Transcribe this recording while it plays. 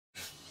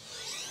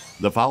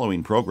The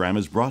following program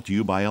is brought to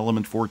you by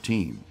Element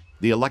 14,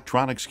 the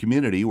electronics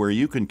community where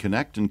you can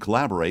connect and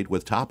collaborate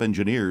with top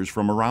engineers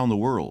from around the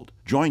world.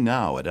 Join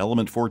now at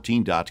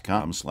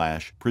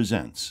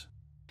element14.com/presents.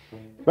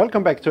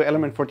 Welcome back to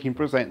Element 14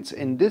 Presents.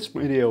 In this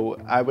video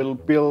I will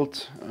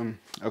build...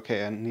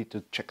 okay, I need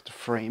to check the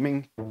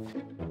framing.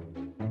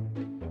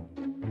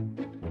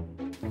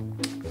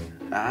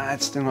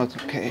 It's still not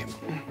okay.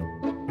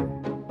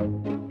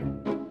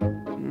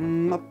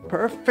 Not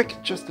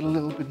perfect, just a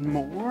little bit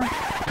more.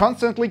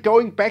 Constantly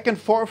going back and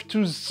forth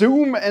to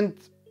zoom and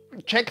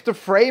check the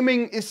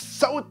framing is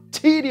so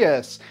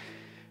tedious.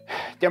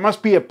 There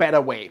must be a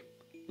better way.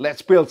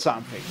 Let's build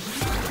something.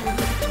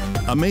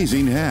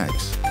 Amazing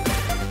hacks.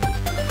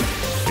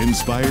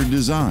 Inspired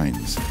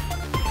designs.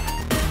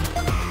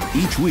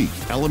 Each week,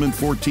 Element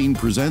 14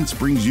 Presents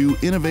brings you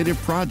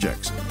innovative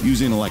projects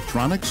using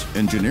electronics,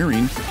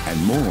 engineering,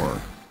 and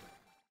more.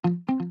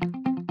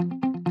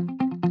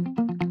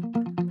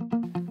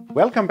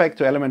 Welcome back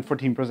to Element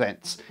 14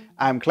 Presents.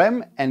 I'm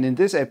Clem, and in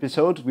this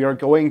episode we are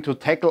going to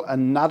tackle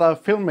another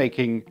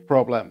filmmaking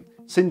problem.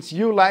 Since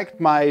you liked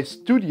my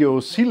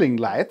studio ceiling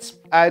lights,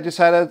 I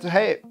decided,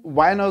 hey,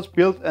 why not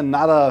build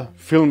another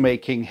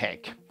filmmaking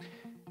hack?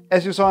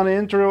 As you saw in the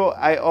intro,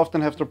 I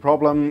often have the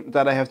problem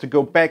that I have to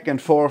go back and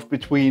forth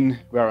between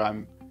where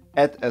I'm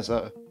at as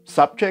a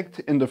subject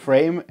in the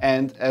frame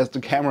and as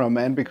the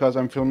cameraman, because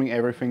I'm filming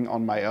everything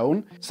on my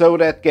own. So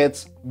that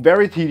gets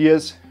very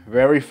tedious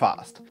very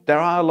fast. There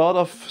are a lot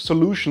of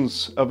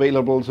solutions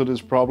available to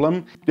this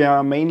problem. They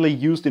are mainly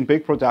used in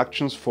big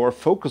productions for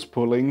focus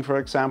pulling, for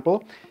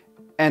example,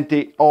 and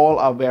they all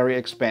are very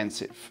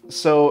expensive.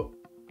 So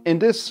in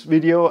this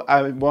video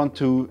I want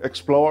to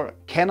explore,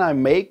 can I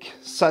make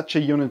such a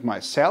unit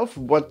myself?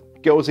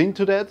 What goes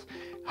into that?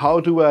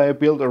 How do I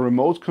build a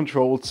remote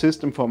controlled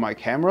system for my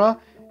camera?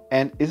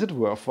 And is it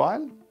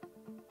worthwhile?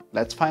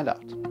 Let's find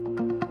out.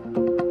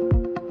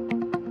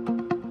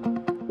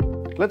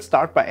 Let's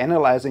start by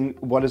analyzing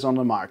what is on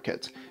the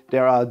market.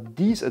 There are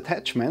these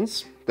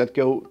attachments that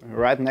go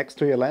right next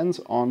to your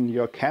lens on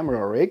your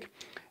camera rig,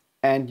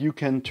 and you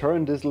can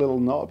turn this little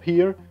knob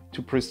here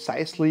to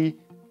precisely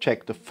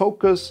check the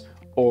focus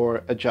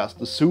or adjust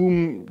the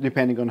zoom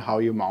depending on how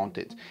you mount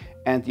it.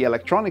 And the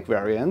electronic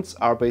variants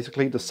are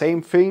basically the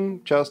same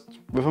thing, just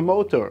with a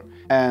motor.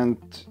 And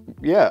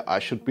yeah, I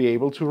should be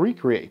able to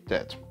recreate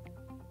that,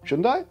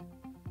 shouldn't I?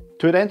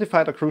 To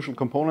identify the crucial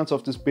components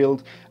of this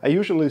build, I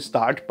usually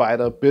start by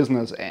the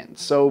business end.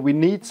 So we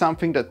need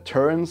something that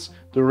turns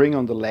the ring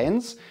on the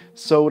lens.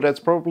 So that's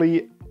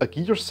probably a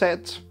gear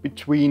set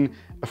between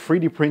a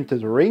 3D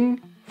printed ring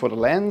for the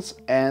lens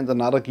and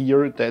another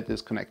gear that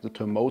is connected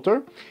to a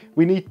motor.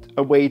 We need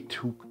a way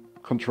to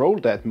control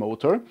that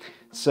motor.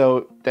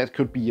 So that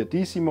could be a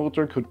DC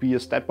motor, could be a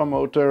stepper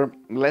motor.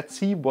 Let's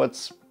see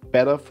what's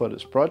better for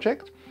this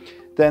project.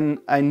 Then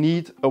I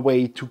need a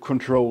way to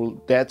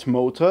control that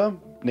motor,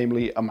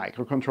 namely a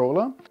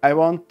microcontroller. I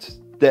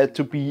want that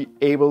to be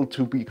able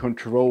to be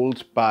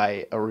controlled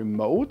by a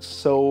remote.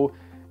 So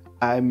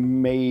I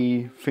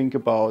may think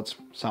about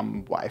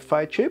some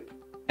Wi-Fi chip.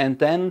 And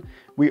then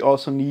we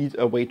also need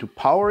a way to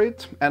power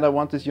it, and I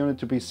want this unit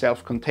to be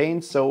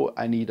self-contained, so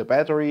I need a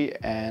battery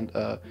and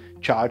a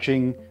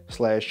charging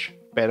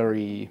 /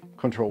 battery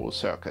control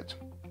circuit.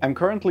 I'm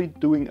currently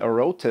doing a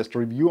road test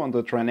review on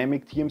the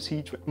Dynamic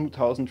TMC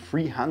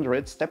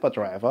 2300 stepper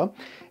driver,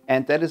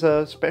 and that is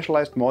a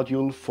specialized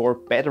module for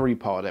battery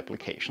powered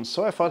applications.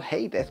 So I thought,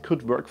 hey, that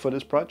could work for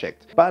this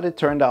project. But it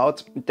turned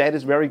out that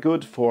is very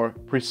good for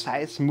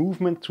precise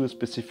movement to a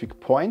specific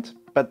point,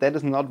 but that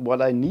is not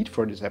what I need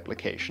for this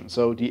application.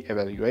 So the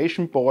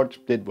evaluation board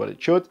did what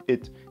it should.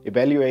 It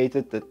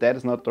evaluated that that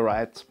is not the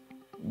right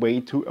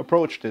way to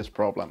approach this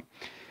problem.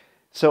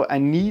 So I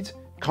need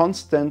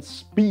constant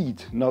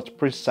speed, not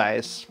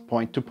precise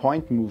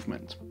point-to-point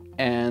movement.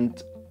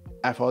 And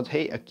I thought,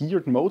 hey, a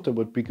geared motor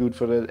would be good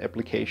for that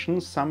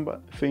application,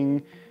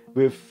 something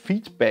with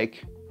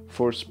feedback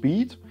for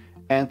speed.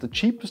 And the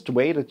cheapest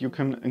way that you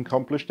can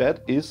accomplish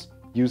that is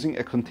using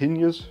a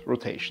continuous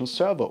rotation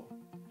servo.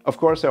 Of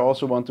course, I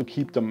also want to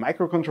keep the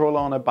microcontroller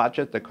on a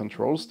budget that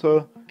controls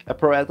the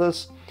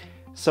apparatus.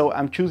 So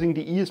I'm choosing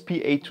the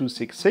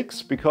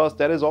ESP8266 because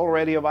that is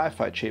already a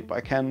Wi-Fi chip.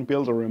 I can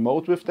build a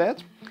remote with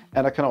that,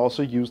 and I can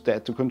also use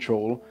that to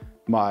control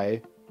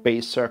my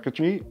base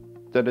circuitry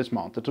that is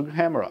mounted to the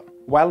camera.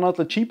 While not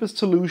the cheapest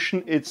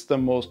solution, it's the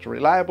most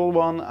reliable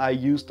one. I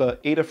used the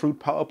Adafruit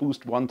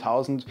PowerBoost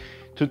 1000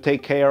 to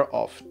take care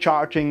of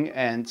charging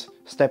and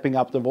stepping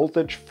up the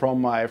voltage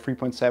from my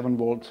 3.7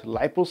 volt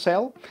LiPo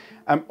cell.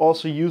 I'm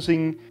also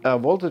using a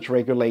voltage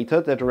regulator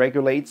that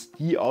regulates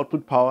the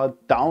output power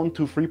down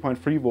to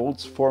 3.3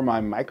 volts for my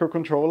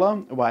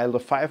microcontroller, while the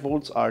 5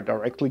 volts are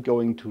directly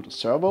going to the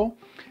servo.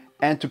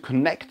 And to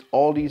connect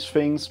all these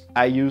things,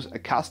 I use a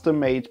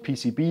custom-made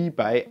PCB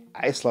by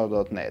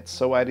Isla.net.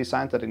 So I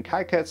designed that in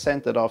KiCad,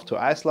 sent it off to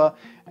Isla,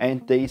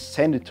 and they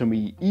sent it to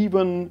me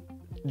even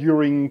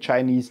during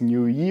Chinese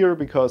New Year,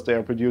 because they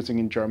are producing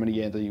in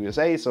Germany and the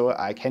USA, so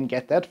I can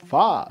get that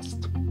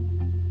fast.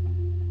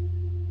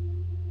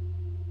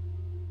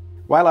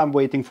 While I'm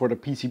waiting for the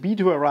PCB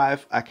to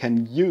arrive, I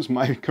can use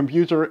my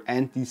computer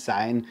and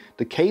design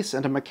the case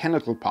and the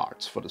mechanical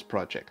parts for this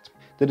project.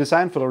 The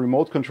design for the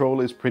remote control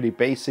is pretty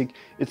basic.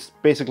 It's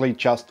basically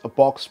just a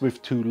box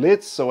with 2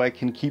 lids, so I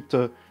can keep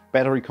the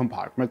battery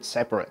compartments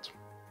separate.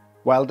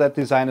 While that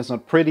design is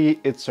not pretty,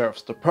 it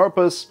serves the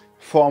purpose.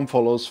 Form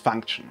follows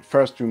function.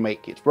 First we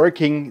make it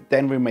working,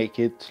 then we make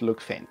it look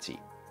fancy.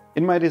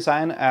 In my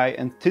design, I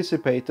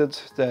anticipated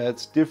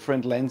that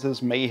different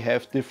lenses may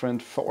have different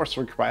force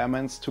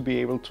requirements to be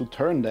able to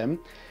turn them.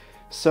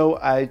 So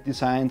I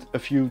designed a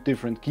few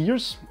different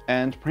gears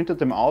and printed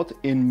them out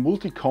in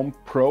Multicomp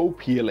Pro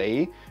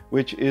PLA,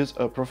 which is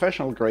a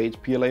professional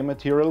grade PLA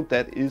material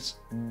that is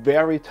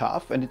very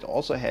tough, and it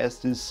also has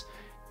this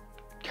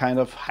kind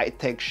of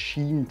high-tech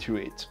sheen to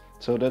it.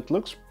 So that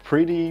looks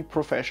pretty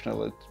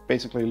professional. It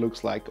basically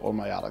looks like all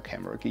my other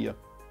camera gear.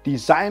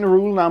 Design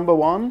rule number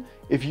 1,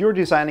 if you're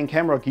designing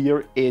camera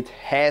gear, it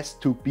has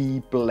to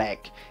be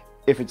black.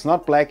 If it's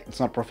not black,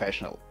 it's not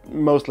professional.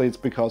 Mostly it's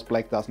because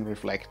black doesn't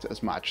reflect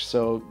as much,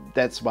 so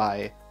that's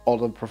why all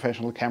the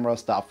professional camera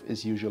stuff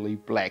is usually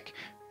black.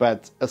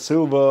 But a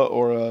silver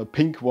or a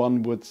pink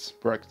one would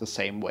work the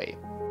same way.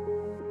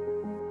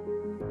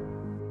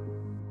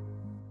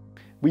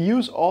 We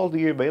use all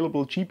the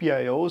available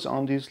GPIOs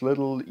on these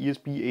little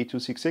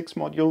ESP8266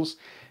 modules.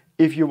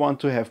 If you want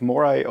to have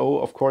more I/O,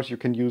 of course you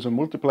can use a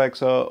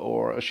multiplexer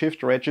or a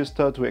shift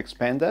register to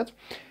expand that.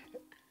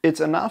 It's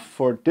enough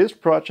for this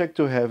project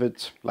to have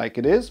it like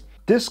it is.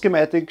 This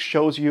schematic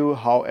shows you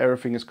how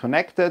everything is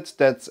connected.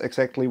 That's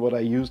exactly what I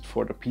used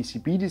for the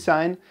PCB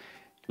design.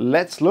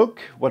 Let's look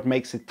what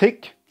makes it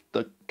tick,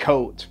 the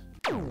code.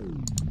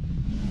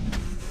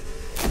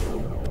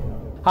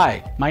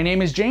 Hi, my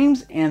name is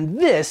James and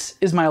this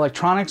is my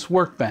electronics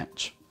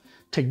workbench.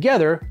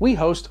 Together we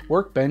host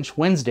Workbench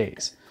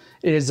Wednesdays.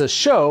 It is a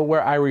show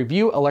where I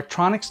review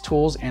electronics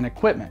tools and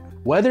equipment.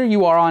 Whether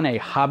you are on a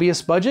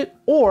hobbyist budget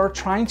or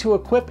trying to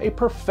equip a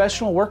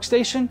professional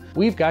workstation,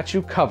 we've got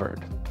you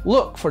covered.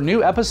 Look for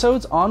new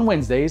episodes on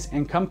Wednesdays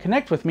and come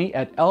connect with me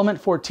at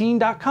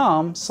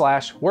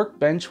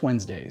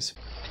element14.com/workbenchwednesdays.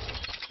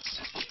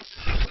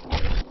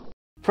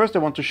 First I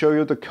want to show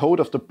you the code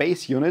of the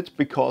base unit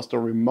because the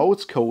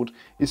remote's code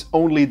is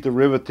only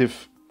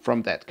derivative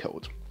from that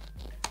code.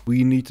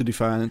 We need to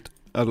define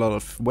a lot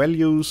of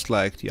values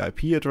like the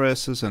IP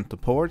addresses and the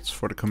ports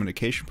for the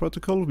communication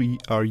protocol. We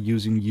are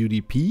using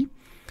UDP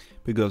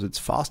because it's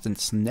fast and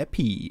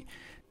snappy.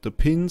 The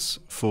pins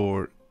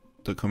for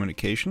the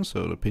communication,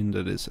 so the pin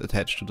that is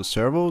attached to the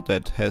servo,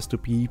 that has to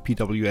be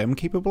PWM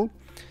capable.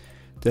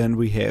 Then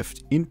we have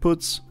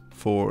inputs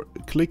for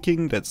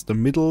clicking, that's the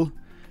middle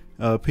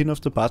pin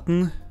of the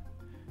button.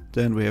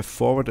 Then we have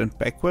forward and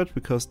backward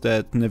because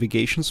that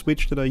navigation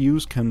switch that I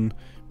use can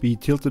be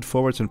tilted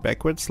forwards and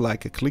backwards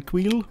like a click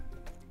wheel.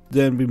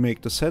 Then we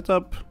make the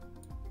setup.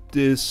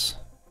 This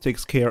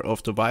takes care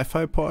of the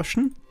Wi-Fi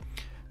portion.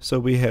 So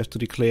we have to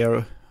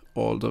declare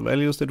all the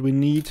values that we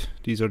need.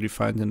 These are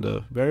defined in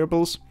the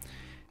variables.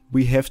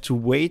 We have to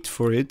wait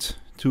for it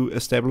to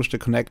establish the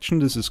connection.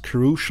 This is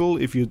crucial.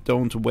 If you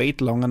don't wait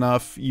long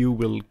enough, you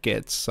will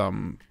get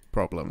some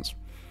problems.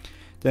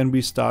 Then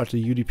we start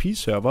the UDP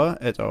server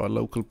at our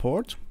local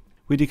port.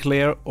 We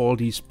declare all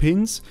these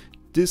pins.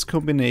 This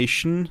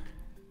combination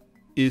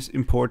is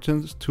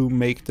important to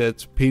make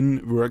that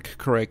pin work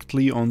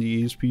correctly on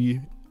the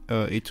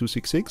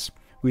ESP8266.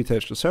 We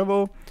attach the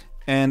servo,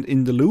 and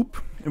in the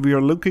loop we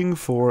are looking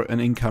for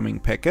an incoming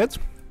packet.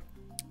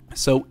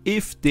 So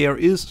if there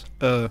is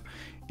a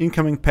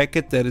incoming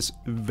packet that is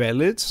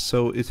valid,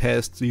 so it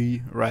has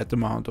the right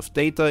amount of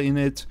data in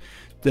it,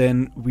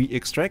 then we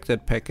extract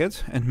that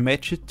packet and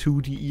match it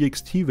to the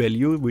ext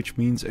value, which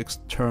means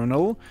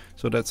external,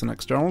 so that's an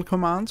external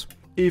command.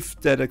 If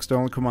that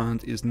external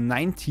command is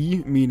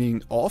 90,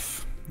 meaning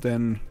off,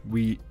 then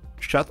we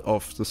shut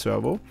off the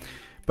servo.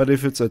 But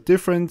if it's a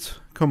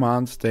different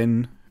command,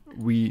 then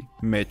we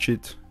match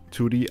it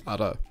to the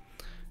other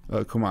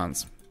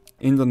commands.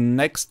 In the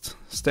next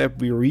step,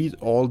 we read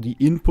all the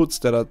inputs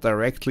that are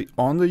directly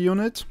on the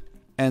unit.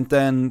 And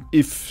then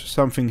if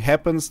something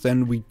happens,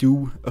 then we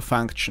do a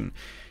function.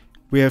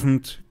 We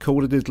haven't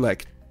coded it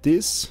like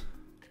this.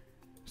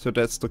 So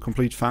that's the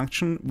complete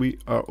function. We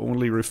are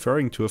only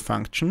referring to a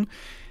function.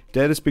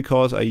 That is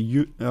because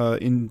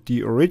in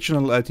the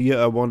original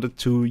idea I wanted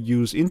to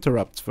use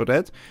interrupts for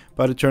that,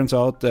 but it turns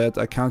out that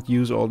I can't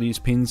use all these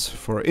pins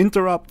for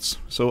interrupts,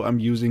 so I'm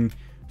using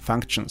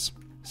functions.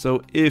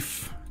 So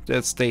if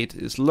that state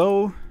is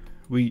low,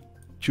 we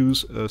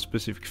choose a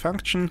specific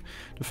function.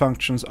 The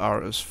functions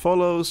are as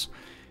follows.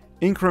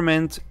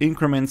 Increment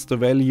increments the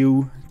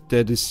value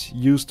that is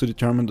used to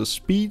determine the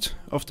speed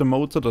of the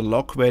motor, the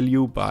lock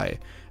value, by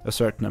a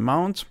certain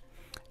amount.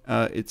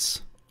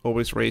 It's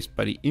always raised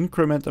by the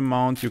increment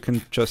amount. You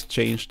can just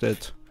change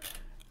that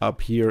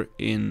up here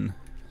in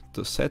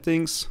the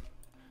settings.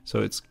 So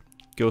it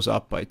goes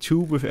up by 2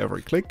 with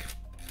every click.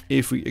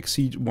 If we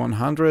exceed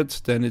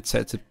 100, then it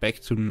sets it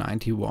back to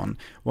 91.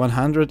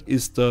 100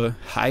 is the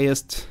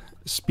highest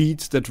speed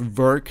that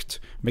worked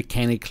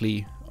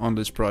mechanically on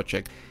this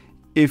project.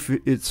 If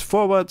it's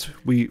forward,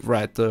 we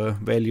write the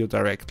value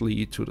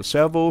directly to the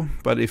servo,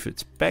 but if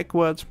it's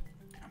backward,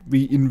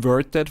 we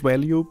invert that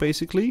value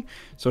basically.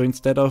 So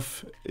instead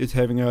of it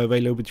having a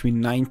value between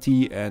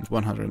 90 and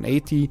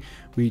 180,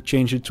 we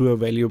change it to a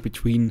value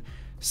between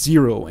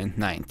 0 and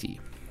 90.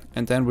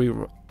 And then we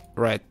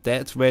write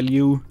that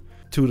value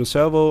to the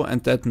servo,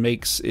 and that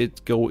makes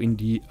it go in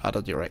the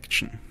other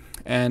direction.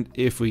 And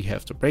if we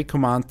have the brake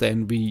command,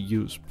 then we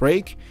use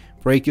brake.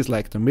 Brake is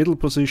like the middle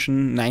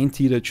position,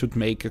 90, that should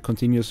make a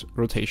continuous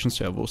rotation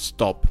servo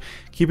stop.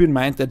 Keep in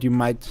mind that you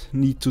might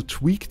need to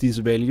tweak these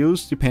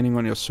values depending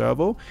on your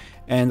servo,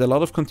 and a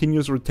lot of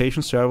continuous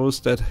rotation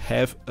servos that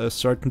have a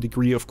certain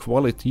degree of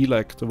quality,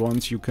 like the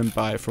ones you can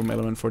buy from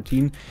Element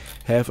 14,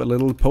 have a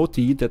little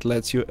potty that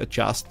lets you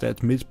adjust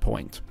that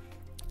midpoint.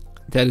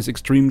 That is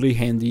extremely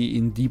handy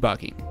in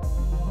debugging.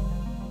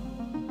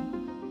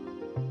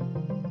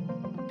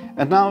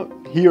 And now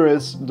here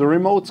is the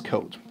remote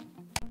code.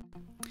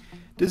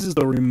 This is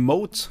the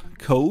remote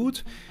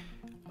code.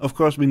 Of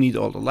course, we need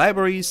all the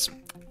libraries,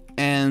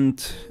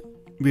 and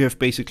we have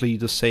basically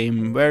the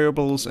same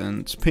variables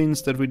and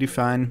pins that we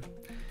define.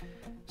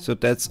 So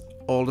that's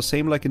all the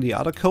same like in the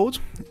other code.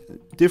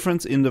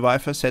 Difference in the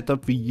Wi-Fi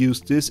setup, we use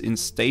this in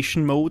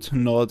station mode,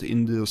 not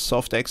in the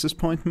soft access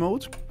point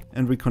mode.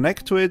 And we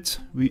connect to it.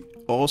 We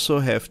also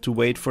have to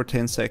wait for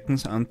 10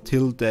 seconds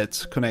until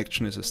that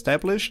connection is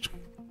established.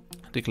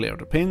 Declare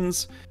the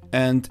pins,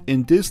 and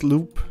in this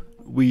loop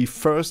we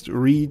first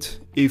read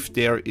if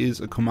there is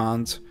a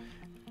command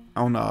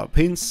on our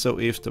pins. So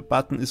if the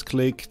button is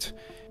clicked,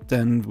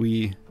 then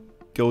we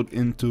go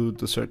into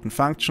the certain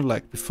function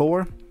like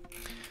before,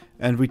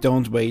 and we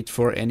don't wait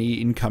for any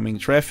incoming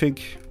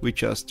traffic, we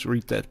just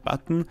read that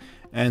button.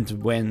 And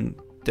when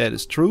that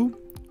is true,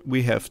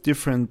 we have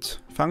different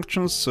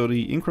functions. So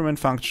the increment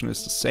function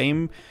is the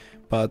same,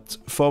 but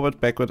forward,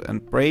 backward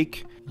and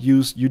brake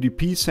use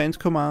UDP send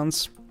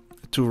commands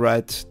to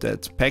write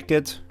that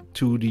packet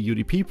to the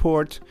UDP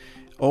port.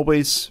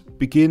 Always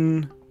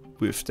begin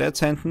with that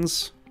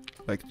sentence,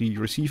 like the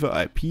receiver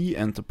IP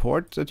and the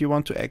port that you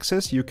want to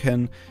access. You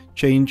can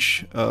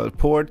change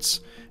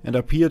ports and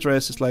IP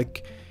addresses.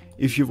 Like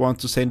if you want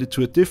to send it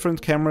to a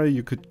different camera,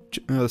 you could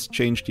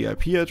change the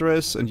IP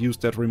address and use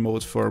that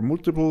remote for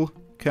multiple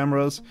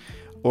cameras,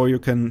 or you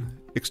can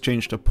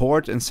exchange the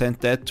port and send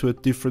that to a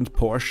different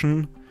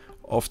portion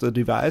of the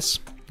device.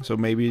 So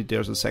maybe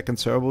there's a second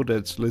servo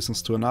that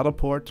listens to another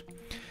port.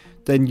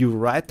 Then you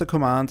write the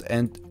command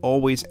and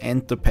always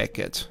end the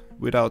packet.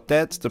 Without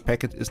that, the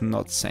packet is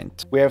not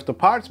sent. We have the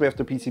parts, we have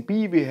the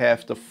PCB, we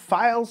have the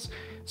files,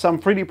 some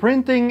 3D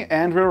printing,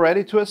 and we're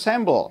ready to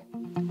assemble.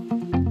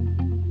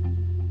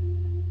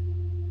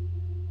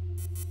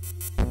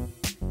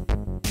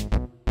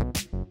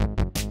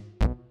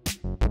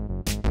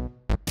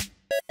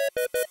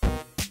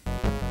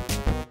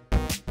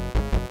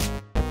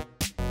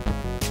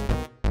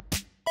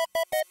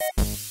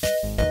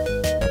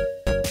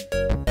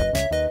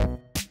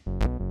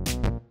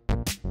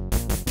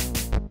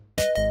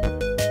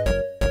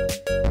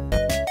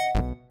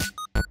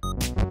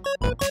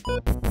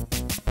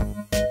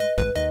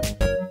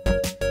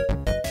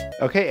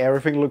 Okay,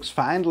 everything looks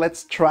fine.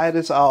 Let's try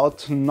this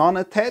out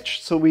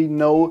non-attached so we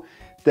know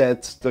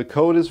that the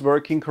code is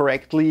working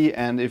correctly,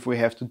 and if we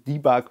have to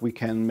debug, we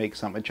can make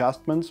some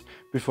adjustments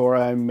before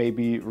I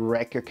maybe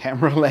wreck a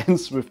camera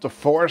lens with the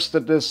force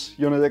that this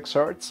unit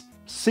exerts.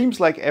 Seems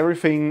like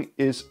everything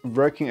is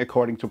working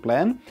according to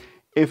plan.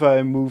 If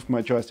I move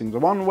my joystick the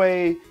one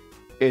way,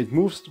 it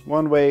moves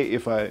one way.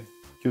 If I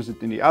use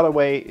it in the other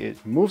way, it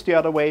moves the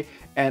other way,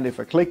 and if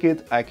I click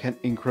it, I can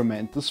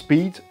increment the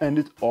speed, and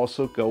it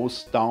also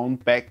goes down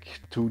back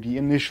to the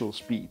initial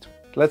speed.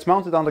 Let's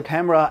mount it on the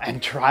camera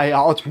and try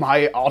out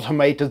my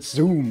automated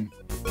zoom.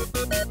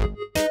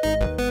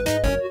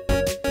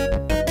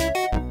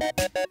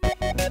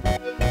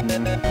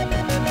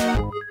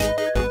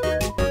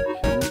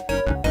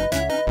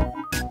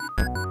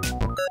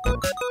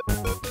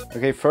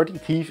 Okay, 30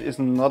 teeth is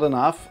not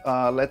enough.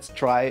 Let's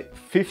try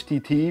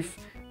 50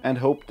 teeth and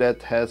hope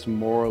that has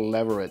more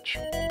leverage.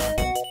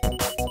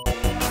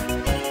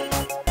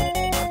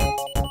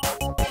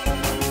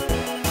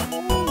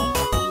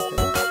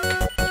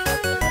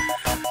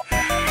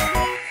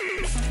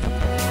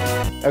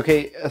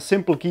 Okay, a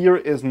simple gear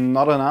is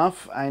not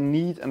enough. I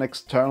need an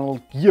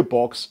external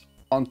gearbox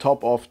on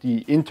top of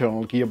the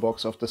internal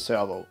gearbox of the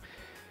servo.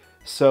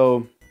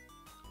 So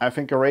I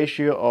think a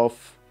ratio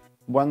of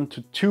 1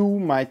 to 2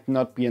 might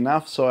not be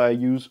enough, so I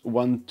use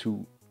 1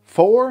 to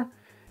 4.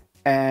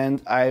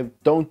 And I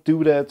don't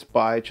do that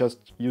by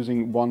just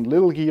using one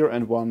little gear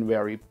and one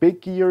very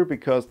big gear,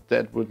 because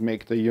that would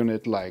make the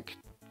unit like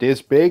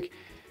this big.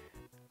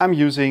 I'm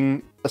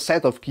using a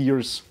set of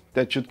gears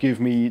that should give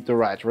me the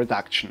right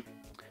reduction.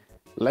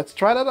 Let's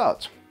try that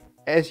out.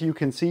 As you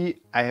can see,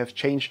 I have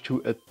changed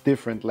to a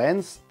different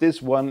lens.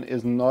 This one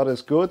is not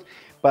as good,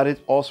 but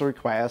it also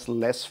requires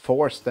less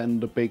force than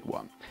the big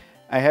one.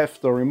 I have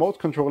the remote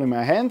control in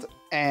my hand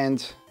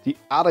and the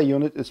other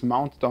unit is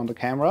mounted on the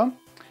camera.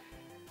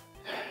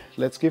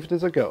 Let's give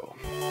this a go.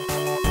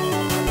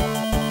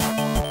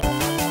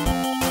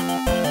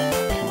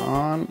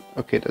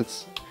 Okay,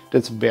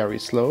 that's very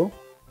slow.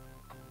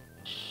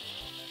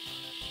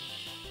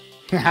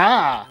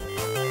 Haha!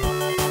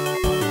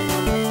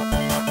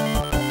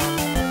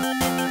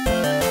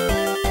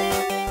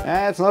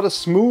 It's not as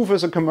smooth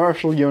as a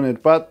commercial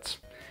unit, but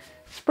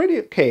it's pretty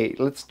okay.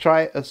 Let's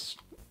try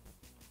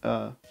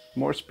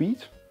more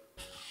speed.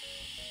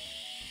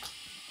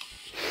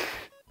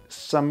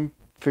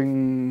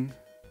 Something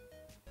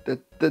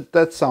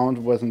that sound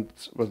wasn't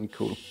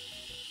cool,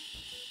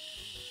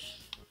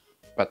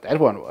 but that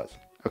one was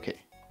okay.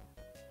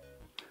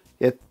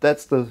 Yeah,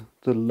 that's the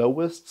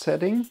lowest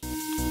setting.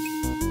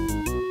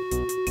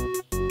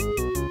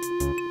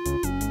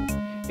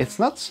 It's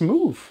not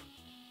smooth.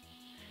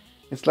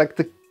 It's like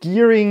the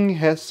gearing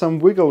has some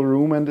wiggle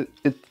room and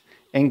it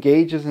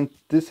engages and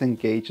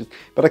disengages.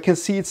 But I can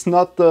see it's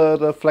not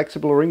the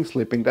flexible ring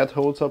slipping. That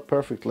holds up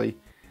perfectly.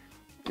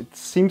 It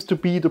seems to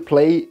be the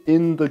play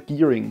in the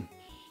gearing.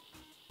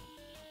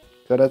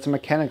 So that's a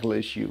mechanical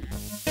issue.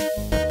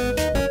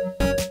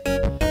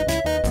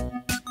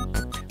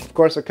 Of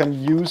course I can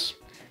use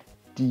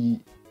the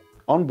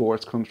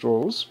onboard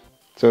controls.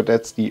 So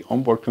that's the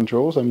onboard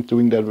controls. I'm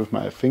doing that with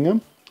my finger.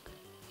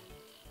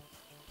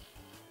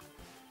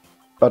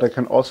 But I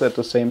can also at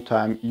the same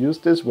time use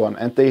this one,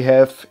 and they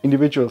have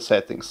individual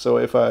settings. So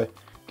if I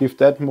give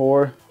that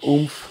more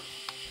oomph,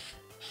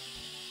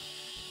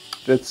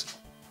 that's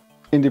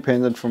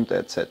independent from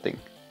that setting.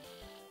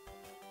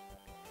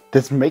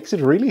 This makes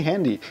it really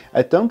handy.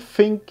 I don't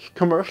think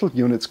commercial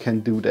units can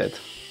do that.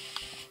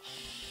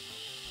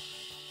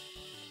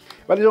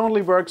 But it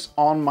only works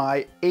on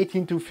my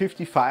 18 to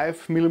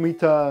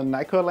 55mm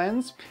Nikon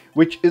lens,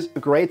 which is a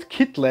great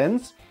kit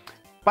lens,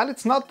 but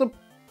it's not the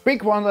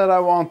big one that I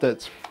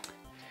wanted.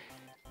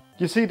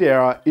 You see,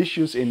 there are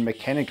issues in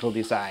mechanical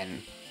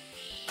design.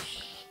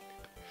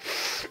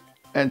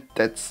 And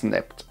that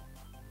snapped.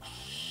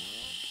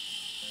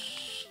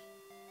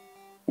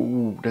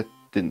 Ooh, that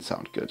didn't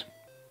sound good.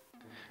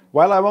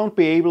 While I won't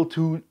be able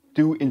to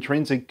do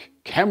intrinsic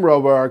camera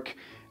work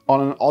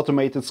on an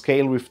automated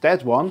scale with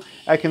that one,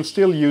 I can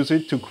still use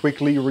it to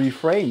quickly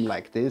reframe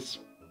like this.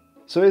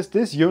 So is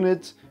this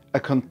unit a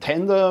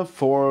contender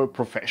for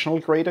professional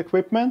grade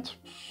equipment?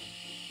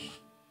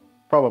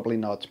 Probably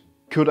not.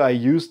 Could I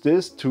use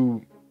this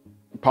to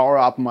power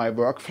up my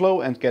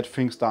workflow and get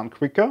things done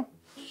quicker?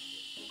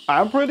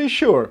 I'm pretty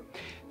sure.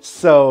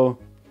 So,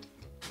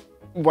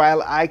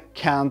 while I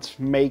can't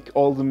make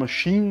all the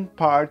machine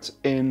parts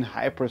in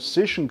high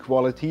precision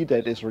quality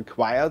that is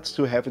required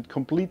to have it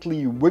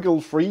completely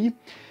wiggle free,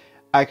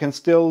 I can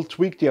still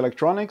tweak the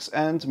electronics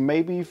and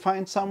maybe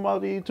find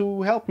somebody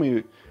to help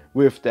me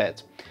with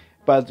that.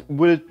 But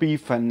would it be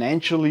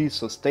financially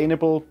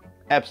sustainable?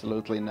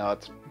 Absolutely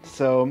not.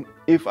 So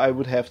if I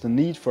would have the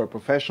need for a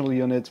professional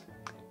unit,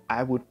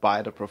 I would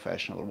buy the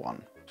professional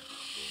one.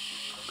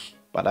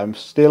 But I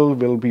still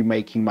will be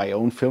making my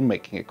own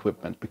filmmaking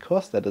equipment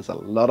because that is a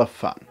lot of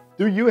fun.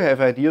 Do you have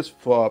ideas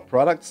for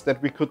products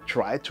that we could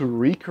try to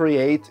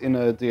recreate in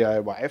a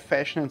DIY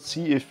fashion and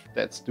see if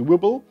that's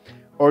doable?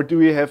 Or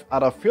do you have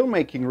other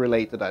filmmaking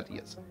related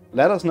ideas?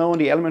 Let us know in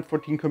the Element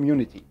 14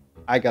 community.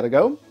 I gotta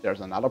go,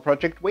 there's another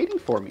project waiting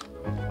for me.